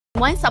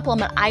One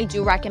supplement I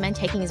do recommend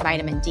taking is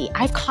vitamin D.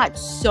 I've caught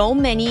so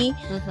many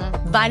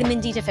vitamin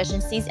D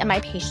deficiencies, and my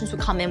patients would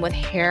come in with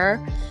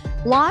hair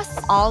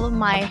loss. All of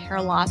my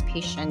hair loss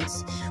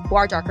patients who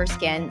are darker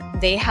skin,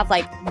 they have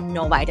like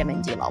no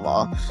vitamin D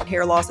level.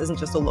 Hair loss isn't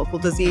just a local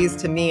disease.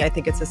 To me, I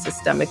think it's a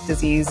systemic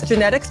disease.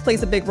 Genetics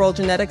plays a big role.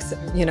 Genetics,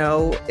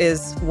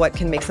 is what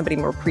can make somebody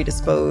more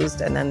predisposed.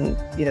 And then,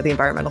 the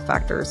environmental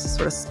factors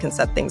sort of can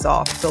set things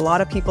off. So a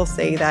lot of people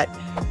say that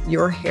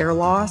your hair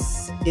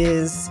loss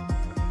is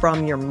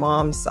from your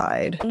mom's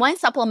side. One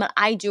supplement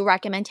I do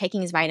recommend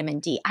taking is vitamin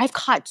D. I've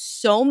caught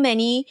so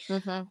many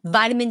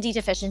vitamin D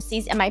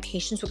deficiencies, and my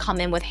patients would come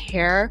in with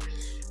hair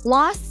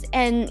loss.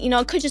 And,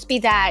 it could just be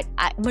that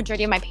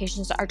majority of my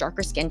patients are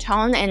darker skin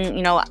tone. And,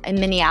 in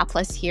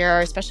Minneapolis here,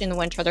 especially in the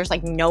winter, there's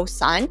like no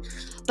sun.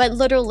 But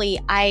literally,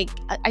 I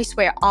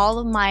swear, all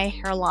of my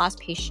hair loss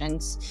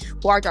patients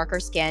who are darker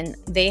skin,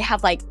 they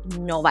have like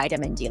no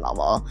vitamin D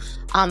level.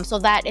 So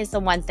that is the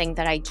one thing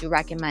that I do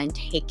recommend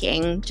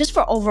taking just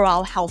for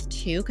overall health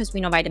too, because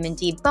we know vitamin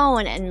D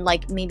bone and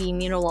like maybe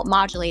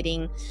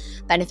immunomodulating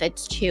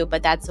benefits too.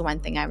 But that's the one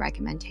thing I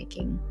recommend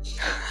taking.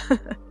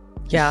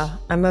 Yeah,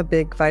 I'm a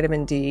big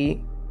vitamin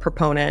D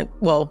proponent.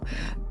 Well,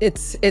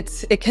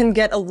 it can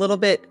get a little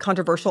bit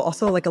controversial.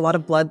 Also, like a lot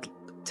of blood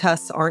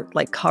tests aren't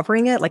like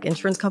covering it. Like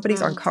insurance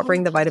companies aren't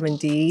covering the vitamin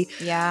D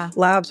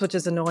labs, which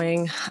is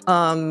annoying.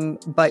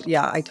 But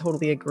yeah, I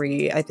totally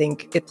agree. I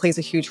think it plays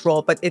a huge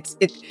role, but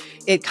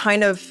it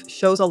kind of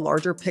shows a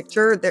larger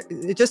picture.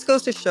 It just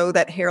goes to show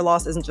that hair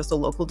loss isn't just a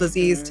local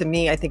disease. To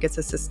me, I think it's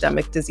a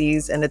systemic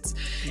disease, and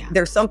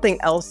there's something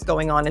else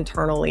going on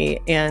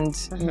internally.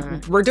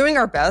 And we're doing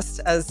our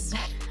best as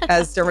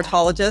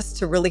dermatologists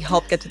to really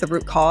help get to the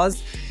root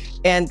cause.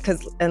 And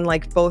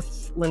like both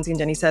Lindsay and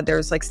Jenny said,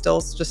 there's like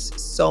still just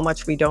so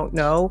much we don't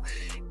know.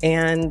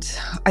 And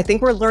I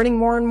think we're learning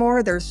more and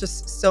more. There's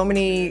just so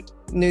many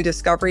new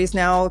discoveries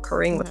now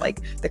occurring with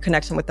like the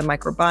connection with the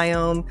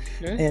microbiome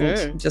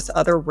and just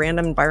other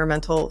random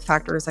environmental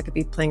factors that could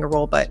be playing a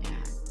role. But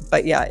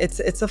yeah,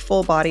 it's a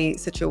full body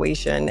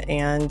situation,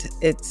 and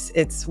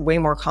it's way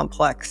more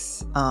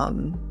complex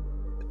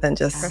than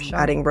just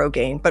adding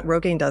Rogaine. But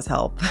Rogaine does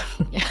help.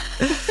 Yeah.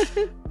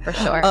 For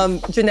sure.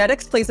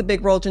 Genetics plays a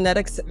big role.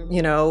 Genetics,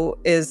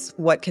 is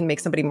what can make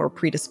somebody more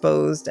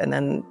predisposed. And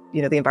then,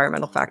 the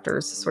environmental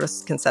factors sort of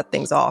can set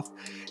things off.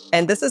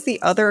 And this is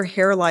the other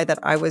hair lie that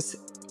I was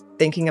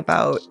thinking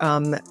about.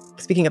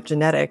 Speaking of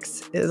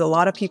genetics, is a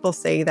lot of people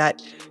say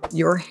that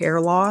your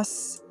hair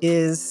loss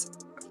is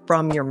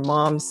from your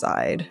mom's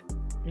side.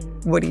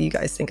 What do you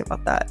guys think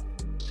about that?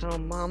 Oh,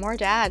 mom or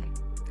dad.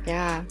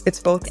 Yeah.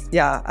 It's both.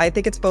 Yeah, I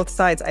think it's both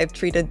sides. I've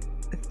treated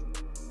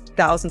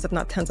thousands, if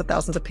not tens of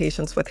thousands of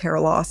patients with hair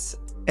loss,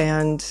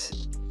 and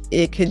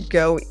it could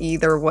go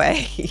either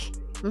way.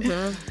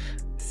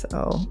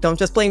 So don't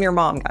just blame your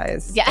mom,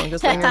 guys. Yeah. Don't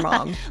just blame your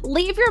mom.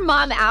 Leave your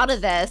mom out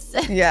of this.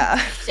 Yeah.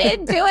 She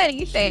didn't do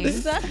anything.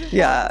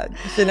 Yeah.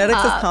 Genetics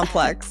is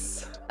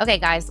complex. Okay,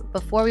 guys,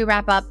 before we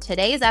wrap up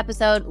today's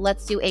episode,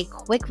 let's do a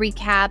quick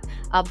recap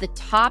of the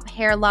top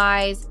hair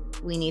lies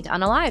we need to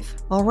unalive.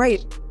 All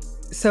right.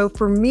 So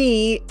for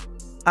me,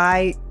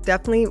 I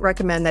definitely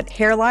recommend that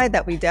hair lie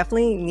that we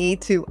definitely need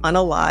to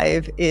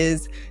unalive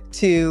is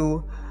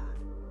to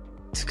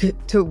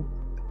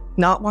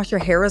not wash your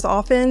hair as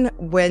often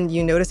when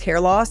you notice hair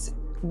loss.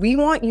 We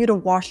want you to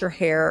wash your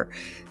hair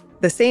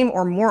the same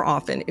or more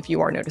often if you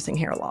are noticing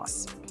hair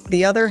loss.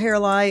 The other hair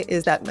lie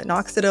is that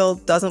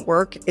minoxidil doesn't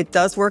work. It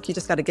does work. You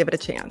just got to give it a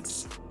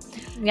chance.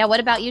 Yeah,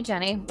 what about you,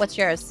 Jenny? What's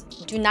yours?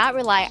 Do not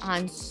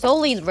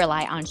solely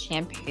rely on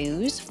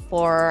shampoos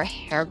for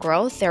hair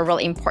growth. They're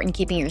really important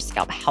keeping your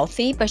scalp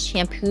healthy, but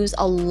shampoos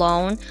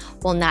alone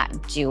will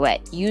not do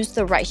it. Use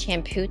the right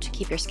shampoo to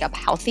keep your scalp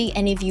healthy.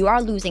 And if you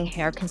are losing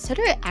hair,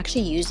 consider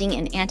actually using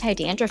an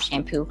anti-dandruff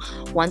shampoo,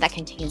 one that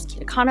contains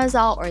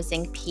ketoconazole or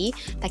zinc P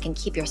that can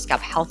keep your scalp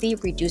healthy,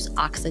 reduce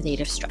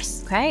oxidative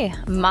stress. Okay,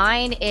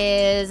 mine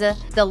is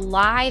the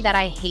lie that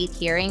I hate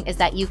hearing is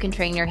that you can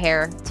train your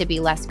hair to be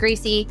less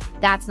greasy.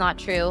 That's not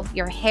true.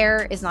 Your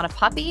hair is not a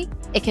puppy.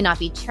 It cannot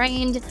be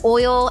trained.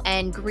 Oil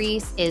and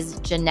grease is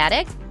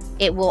genetic.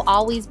 It will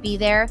always be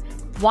there.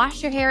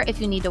 Wash your hair if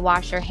you need to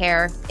wash your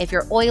hair. If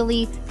you're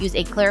oily, use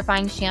a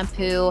clarifying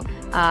shampoo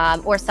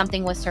or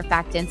something with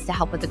surfactants to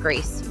help with the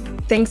grease.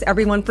 Thanks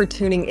everyone for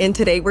tuning in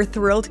today. We're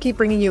thrilled to keep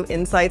bringing you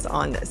insights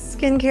on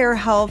skincare,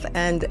 health,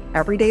 and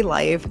everyday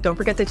life. Don't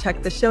forget to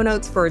check the show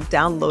notes for a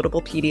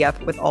downloadable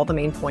PDF with all the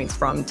main points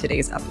from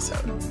today's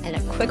episode. And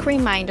a quick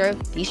reminder,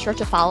 be sure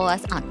to follow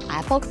us on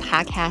Apple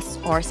Podcasts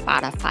or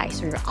Spotify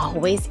so you're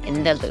always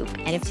in the loop.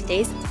 And if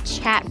today's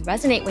chat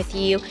resonates with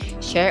you,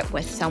 share it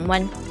with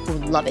someone who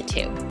will love it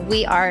too.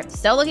 We are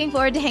so looking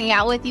forward to hanging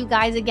out with you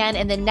guys again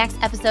in the next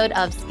episode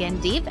of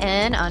Skin Deep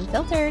and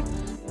Unfiltered.